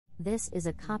This is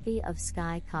a copy of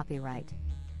Sky copyright.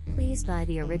 Please buy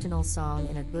the original song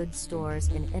in a good stores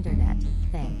and internet,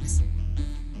 thanks.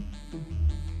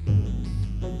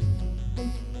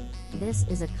 This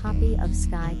is a copy of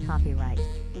Sky copyright.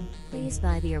 Please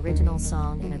buy the original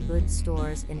song in a good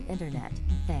stores and internet,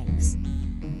 thanks.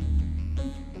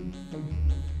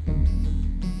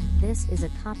 This is a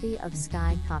copy of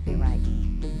Sky copyright.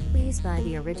 Please buy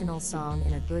the original song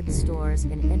in a good stores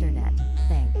and internet,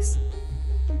 thanks.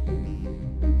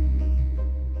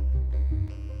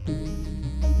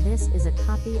 This is a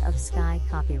copy of Sky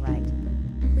copyright.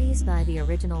 Please buy the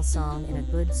original song in a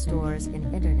good stores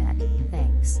and internet,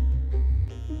 thanks.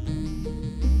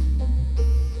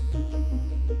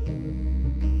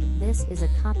 This is a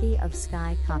copy of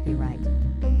Sky copyright.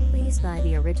 Please buy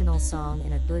the original song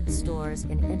in a good stores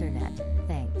and internet,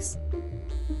 thanks.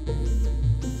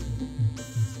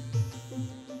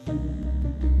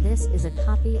 This is a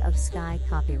copy of Sky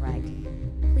copyright.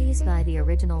 Please buy the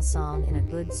original song in a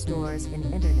good stores and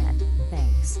internet,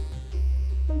 thanks.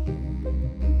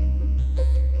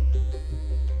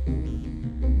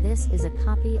 This is a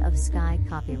copy of Sky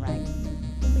copyright.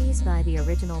 Please buy the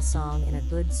original song in a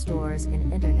good stores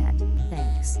and internet,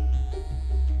 thanks.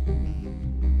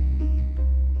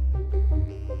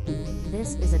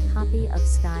 This is a copy of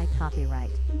Sky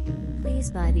copyright. Please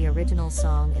buy the original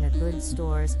song in a good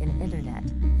stores and internet,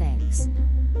 thanks.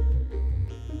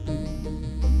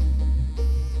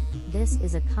 This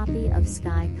is a copy of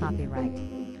Sky copyright.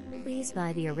 Please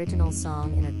buy the original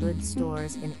song in a good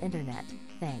stores and internet,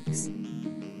 thanks.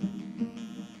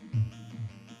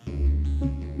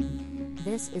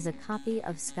 This is a copy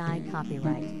of Sky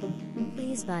copyright.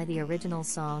 Please buy the original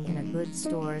song in a good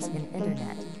stores and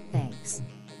internet, thanks.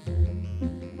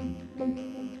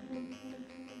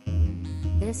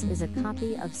 This is a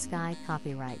copy of Sky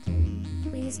copyright.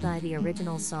 Please buy the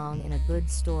original song in a good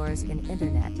stores and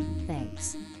internet,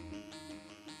 thanks.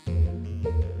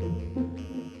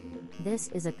 This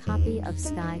is a copy of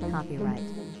Sky copyright.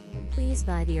 Please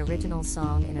buy the original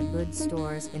song in a good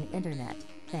stores and internet,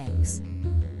 thanks.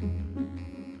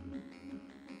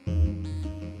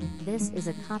 This is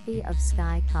a copy of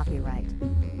Sky copyright.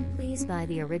 Please buy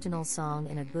the original song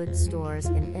in a good stores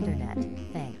and internet,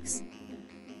 thanks.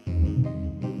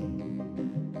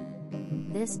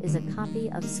 This is a copy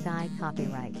of Sky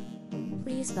copyright.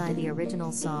 Please buy the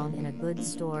original song in a good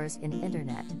stores and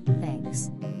internet, thanks.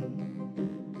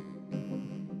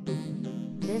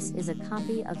 This is a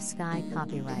copy of Sky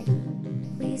copyright.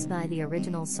 Please buy the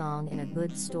original song in a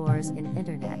good stores and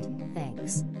internet,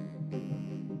 thanks.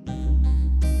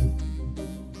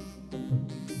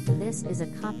 This is a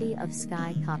copy of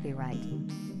Sky copyright.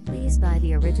 Please buy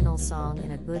the original song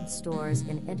in a good stores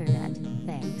and internet,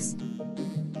 thanks.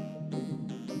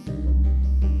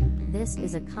 This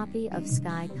is a copy of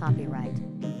Sky copyright.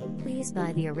 Please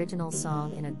buy the original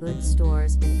song in a good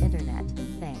stores and internet,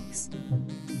 thanks.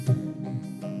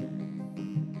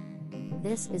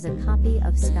 This is a copy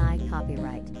of Sky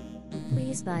copyright.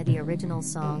 Please buy the original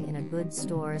song in a good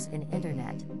stores and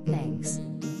internet, thanks.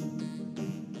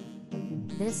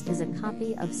 This is a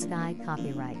copy of Sky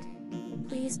copyright.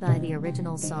 Please buy the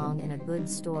original song in a good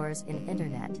stores and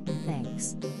internet,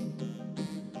 thanks.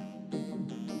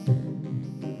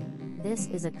 This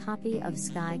is a copy of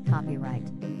Sky copyright.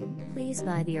 Please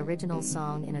buy the original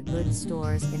song in a good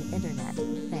stores and internet,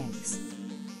 thanks.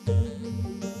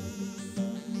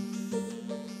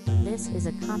 This is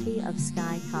a copy of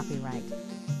Sky copyright.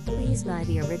 Please buy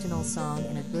the original song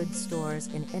in a good stores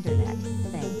and internet,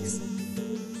 thanks.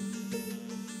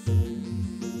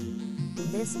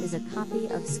 This is a copy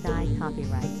of Sky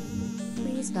copyright.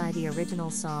 Please buy the original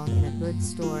song in a good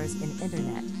stores and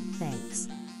internet, thanks.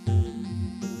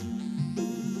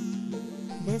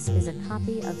 This is a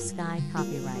copy of Sky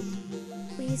copyright.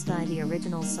 Please buy the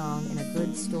original song in a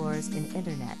good stores and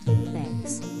internet,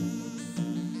 thanks.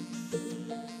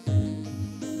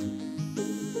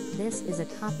 This is a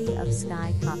copy of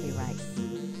Sky copyright.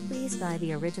 Please buy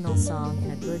the original song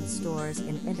in a good stores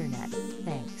and internet,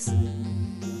 thanks.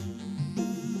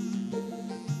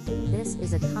 This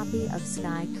is a copy of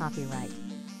Sky copyright.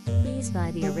 Please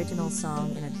buy the original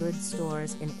song in a good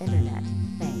stores and internet,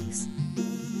 thanks.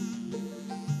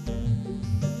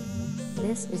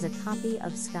 This is a copy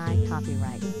of Sky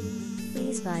copyright.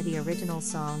 Please buy the original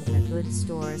song in a good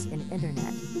stores and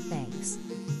internet, thanks.